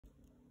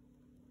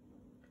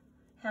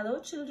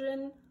Hello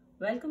children,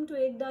 welcome to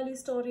Ekdali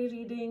story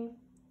reading.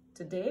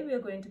 Today we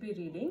are going to be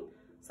reading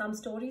some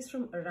stories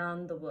from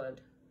around the world.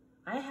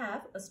 I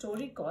have a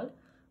story called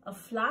A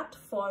Flat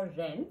for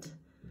Rent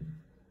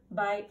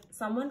by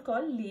someone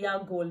called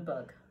Leah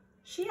Goldberg.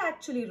 She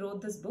actually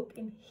wrote this book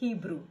in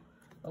Hebrew.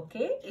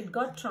 Okay, it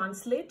got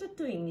translated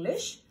to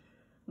English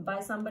by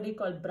somebody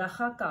called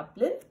Bracha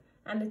Kaplan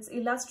and it's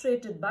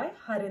illustrated by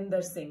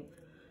Harinder Singh.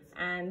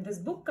 And this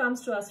book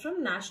comes to us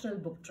from National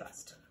Book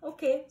Trust.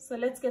 Okay, so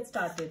let's get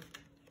started.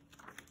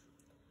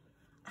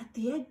 At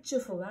the edge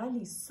of a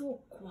valley so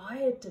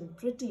quiet and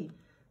pretty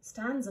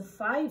stands a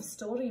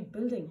 5-story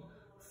building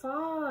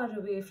far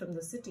away from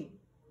the city.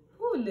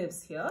 Who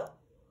lives here?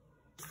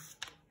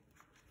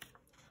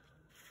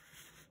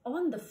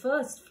 On the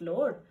first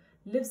floor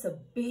lives a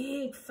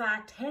big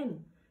fat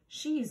hen.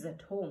 She's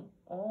at home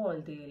all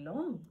day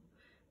long,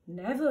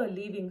 never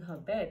leaving her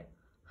bed,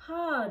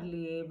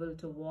 hardly able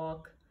to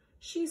walk.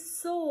 She's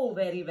so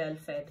very well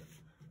fed.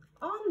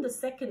 On the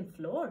second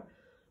floor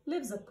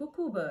lives a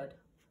cuckoo bird.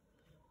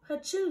 Her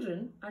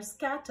children are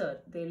scattered.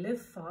 They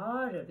live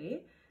far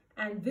away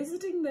and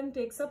visiting them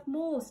takes up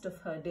most of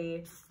her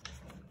day.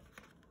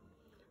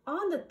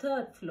 On the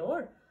third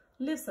floor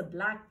lives a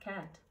black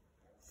cat,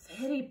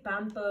 very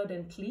pampered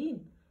and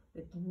clean,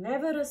 with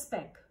never a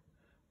speck.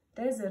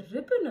 There's a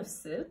ribbon of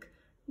silk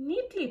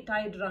neatly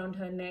tied round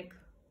her neck.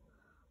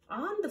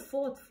 On the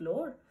fourth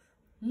floor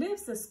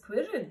lives a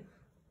squirrel,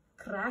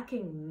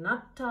 cracking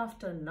nut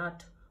after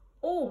nut.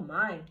 Oh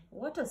my,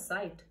 what a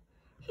sight!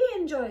 He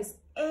enjoys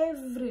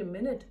every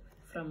minute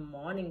from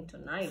morning to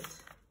night.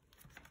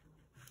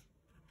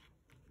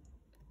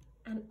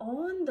 And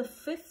on the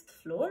fifth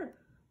floor,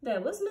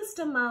 there was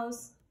Mr.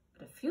 Mouse.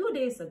 But a few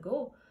days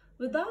ago,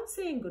 without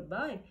saying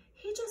goodbye,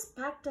 he just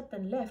packed up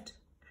and left,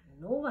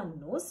 and no one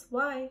knows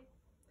why.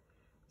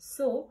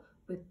 So,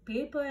 with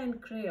paper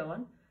and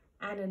crayon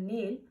and a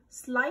nail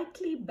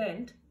slightly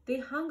bent, they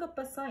hung up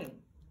a sign.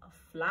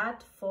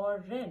 Flat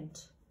for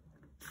rent.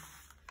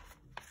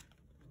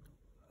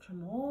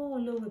 From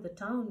all over the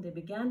town, they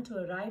began to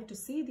arrive to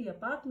see the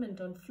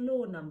apartment on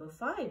floor number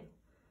 5.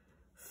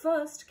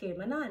 First came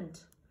an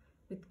aunt.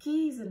 With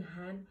keys in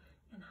hand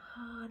and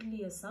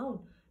hardly a sound,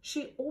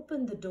 she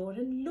opened the door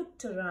and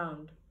looked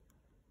around.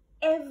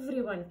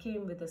 Everyone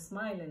came with a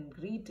smile and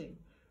greeting.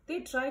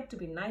 They tried to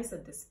be nice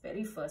at this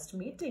very first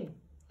meeting.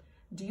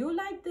 Do you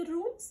like the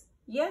rooms?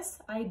 Yes,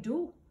 I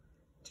do.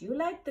 Do you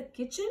like the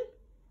kitchen?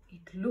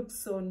 It looks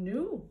so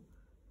new.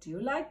 Do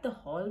you like the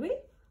hallway?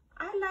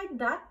 I like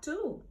that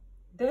too.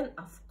 Then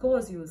of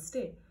course you'll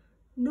stay.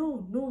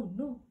 No, no,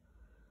 no.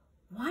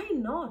 Why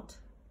not?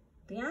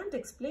 The aunt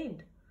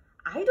explained.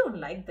 I don't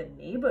like the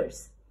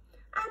neighbors.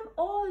 I'm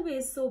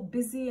always so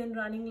busy and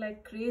running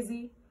like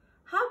crazy.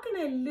 How can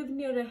I live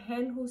near a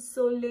hen who's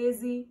so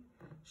lazy?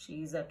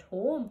 She's at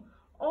home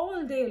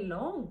all day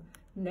long,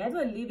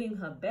 never leaving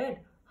her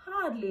bed,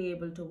 hardly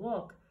able to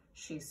walk.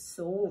 She's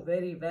so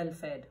very well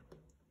fed.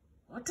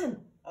 What an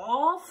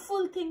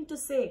awful thing to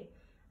say.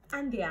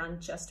 And the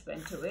aunt just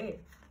went away.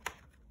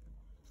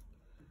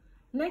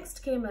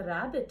 Next came a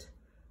rabbit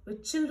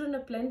with children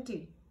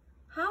aplenty.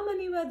 How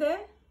many were there?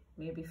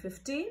 Maybe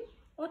 15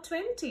 or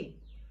 20.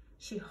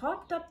 She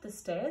hopped up the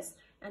stairs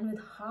and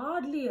with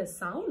hardly a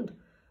sound,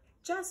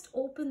 just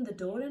opened the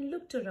door and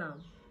looked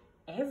around.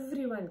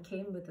 Everyone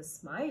came with a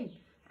smile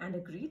and a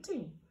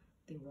greeting.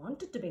 They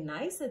wanted to be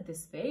nice at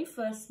this very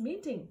first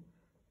meeting.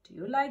 Do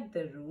you like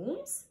the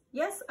rooms?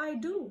 Yes, I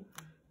do.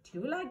 Do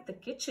you like the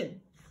kitchen?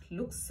 It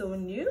looks so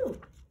new.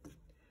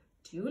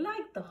 Do you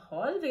like the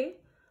hallway?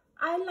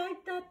 I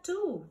like that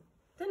too.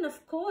 Then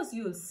of course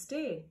you'll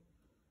stay.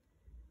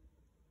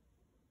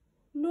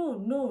 No,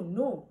 no,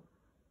 no.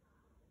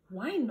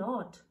 Why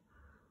not?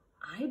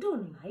 I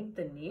don't like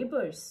the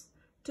neighbors.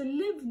 To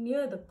live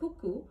near the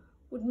cuckoo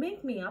would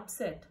make me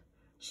upset.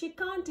 She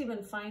can't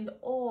even find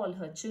all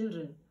her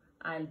children,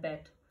 I'll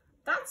bet.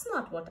 That's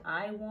not what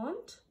I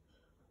want.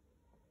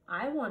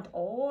 I want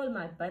all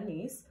my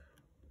bunnies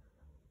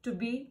to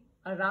be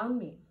around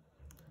me.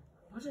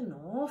 What an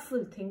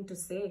awful thing to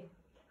say.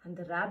 And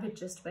the rabbit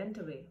just went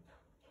away.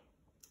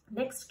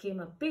 Next came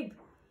a pig.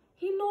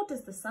 He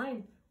noticed the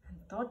sign and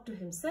thought to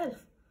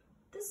himself,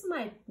 this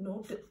might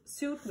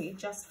suit me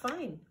just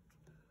fine.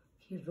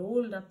 He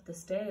rolled up the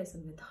stairs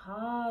and with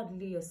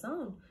hardly a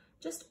sound,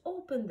 just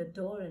opened the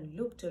door and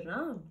looked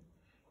around.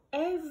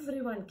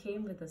 Everyone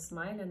came with a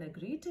smile and a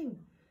greeting.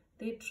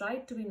 They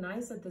tried to be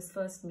nice at this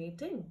first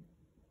meeting.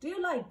 Do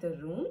you like the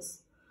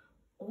rooms?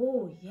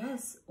 Oh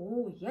yes,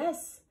 oh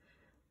yes.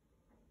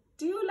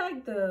 Do you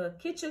like the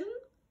kitchen?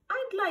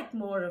 I'd like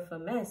more of a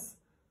mess.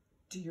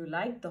 Do you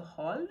like the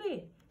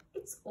hallway?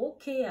 It's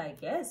okay, I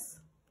guess.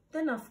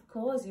 Then of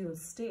course you'll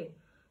stay.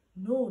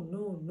 No,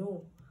 no,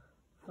 no.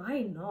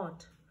 Why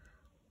not?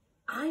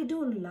 I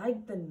don't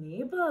like the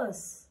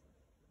neighbors.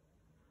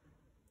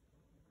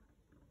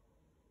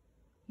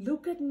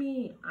 Look at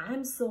me,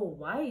 I'm so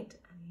white.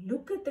 And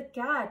look at the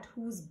cat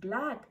who's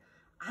black.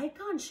 I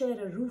can't share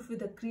a roof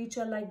with a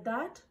creature like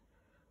that.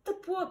 The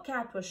poor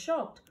cat was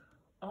shocked.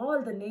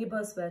 All the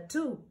neighbors were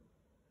too.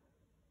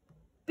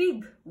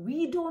 pig,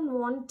 we don't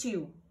want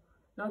you.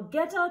 Now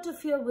get out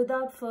of here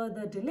without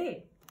further delay."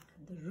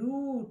 And the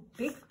rude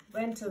pig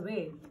went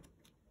away.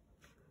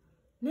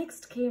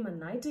 Next came a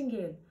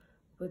nightingale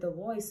with a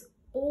voice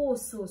oh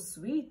so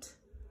sweet.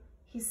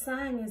 He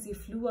sang as he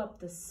flew up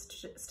the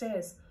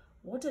stairs.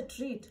 What a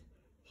treat!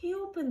 He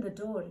opened the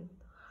door and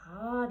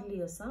hardly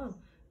a sound,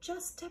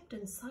 just stepped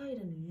inside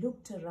and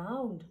looked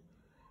around.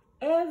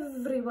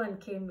 Everyone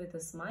came with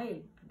a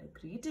smile and a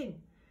greeting.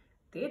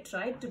 They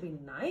tried to be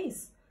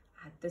nice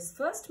at this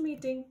first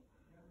meeting.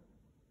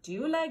 "Do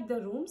you like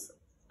the rooms?"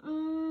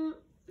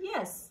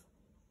 Yes."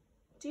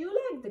 "Do you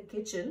like the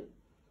kitchen?"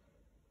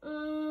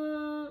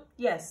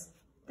 Yes."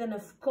 "Then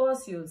of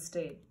course you'll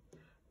stay."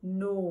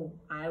 "No,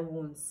 I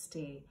won't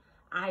stay.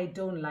 I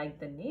don't like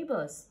the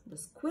neighbors. The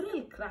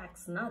squirrel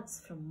cracks nuts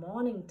from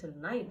morning till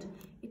night.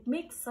 It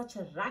makes such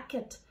a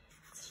racket.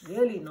 It's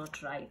really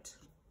not right."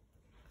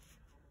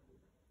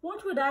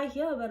 What would I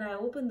hear when I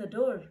open the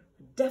door?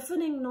 A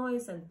deafening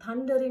noise and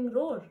thundering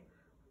roar.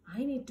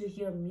 I need to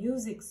hear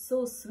music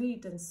so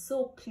sweet and so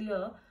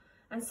clear,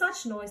 and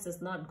such noise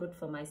is not good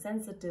for my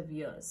sensitive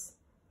ears.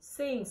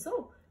 Saying so,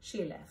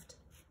 she left.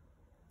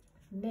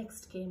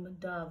 Next came a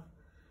dove,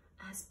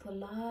 as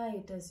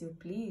polite as you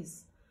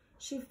please.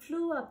 She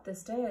flew up the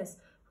stairs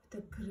with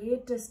the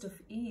greatest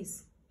of ease.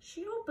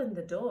 She opened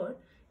the door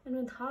and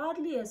with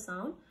hardly a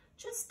sound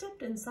just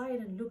stepped inside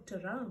and looked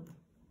around.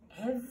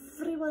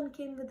 Everyone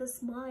came with a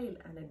smile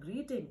and a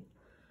greeting.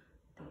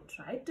 They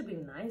tried to be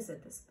nice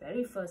at this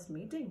very first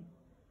meeting.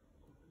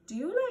 "Do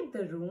you like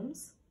the rooms?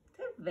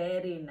 They're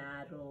very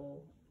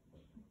narrow."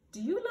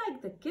 "Do you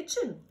like the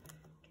kitchen?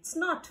 It's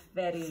not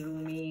very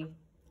roomy."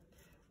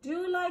 "Do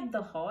you like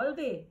the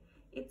hallway?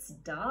 It's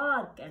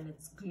dark and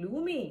it's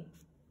gloomy."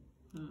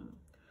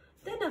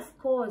 "Then of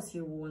course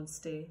you won't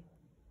stay."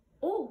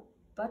 "Oh,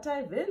 but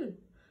I will.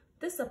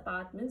 This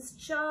apartment's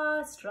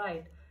just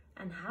right,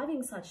 and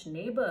having such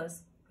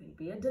neighbors will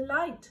be a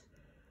delight.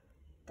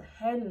 The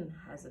hen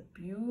has a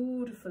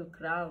beautiful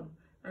crown,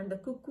 and the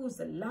cuckoo's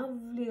the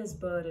loveliest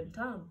bird in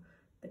town.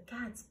 The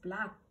cat's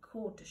black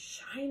coat is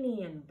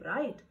shiny and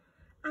bright,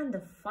 and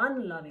the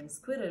fun-loving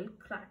squirrel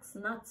cracks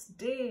nuts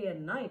day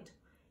and night.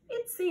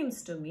 It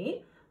seems to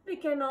me we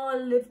can all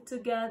live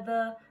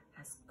together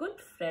as good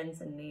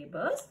friends and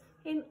neighbors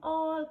in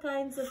all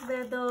kinds of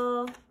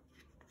weather."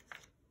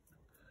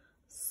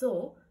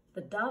 So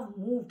the dove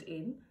moved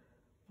in.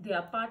 The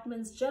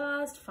apartment's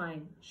just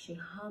fine. She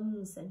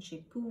hums and she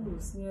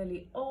coos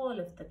nearly all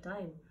of the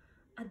time.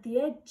 At the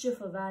edge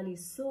of a valley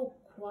so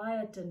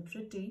quiet and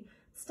pretty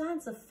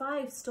stands a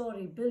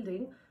 5-story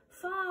building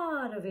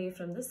far away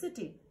from the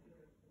city.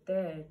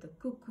 There the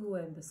cuckoo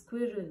and the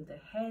squirrel, the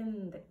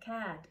hen, the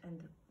cat and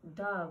the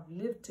dove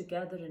live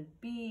together in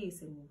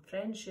peace, in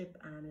friendship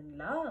and in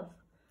love.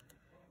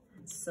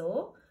 And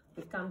so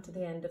we come to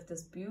the end of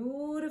this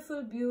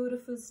beautiful,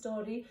 beautiful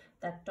story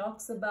that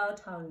talks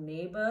about how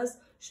neighbors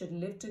should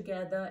live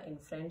together in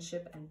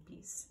friendship and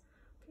peace.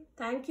 Okay,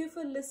 thank you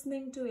for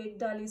listening to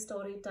Ekdali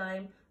Story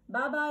Time.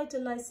 Bye-bye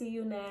till I see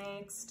you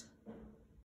next.